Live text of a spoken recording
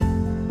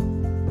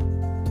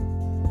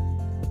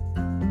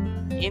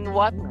in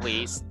what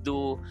ways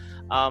do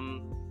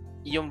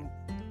yung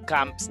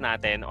camps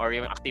natin or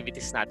yung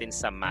activities natin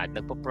sa MAD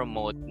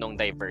nagpo-promote ng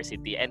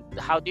diversity, and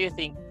how do you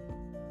think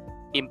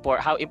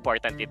how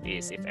important it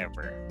is, if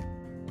ever?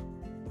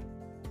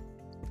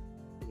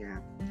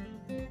 Yeah.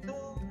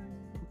 So,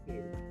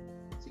 okay.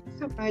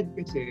 Sa MAD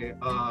kasi,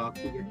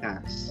 Kuya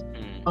Tas,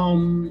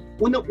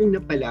 unang-una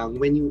pa lang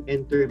when you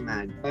enter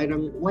MAD,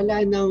 parang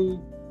wala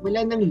nang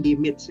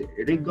limits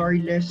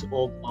regardless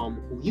of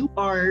who you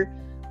are,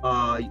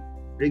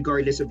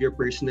 regardless of your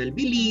personal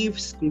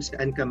beliefs, kung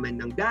saan ka man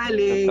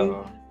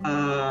nanggaling,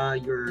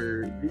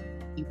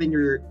 even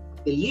your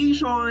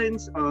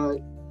affiliations,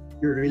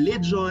 your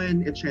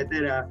religion,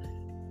 etc.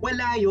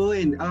 Wala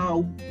yun.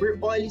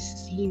 We're all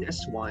seen as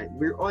one.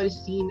 We're all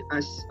seen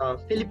as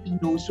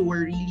Filipinos who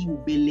are really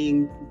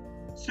willing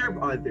to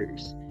serve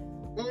others.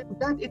 And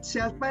that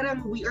itself,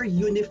 parang we are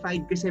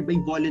unified kasi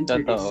by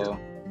volunteerism.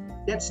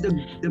 That's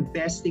the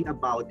best thing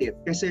about it.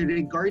 Kasi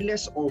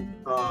regardless of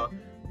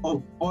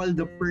all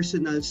the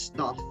personal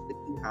stuff that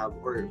you have,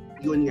 or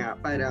yun nga,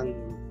 parang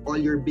all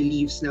your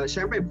beliefs na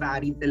syempre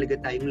varied talaga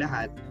tayong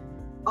lahat,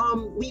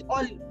 we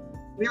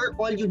are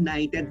all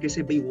united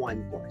kasi by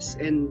one cause.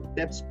 And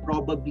that's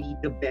probably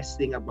the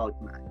best thing about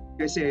MAD.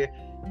 Kasi,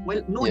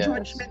 well, no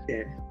judgment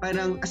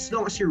Parang as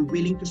long as you're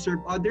willing to serve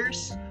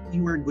others,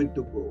 you are good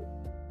to go.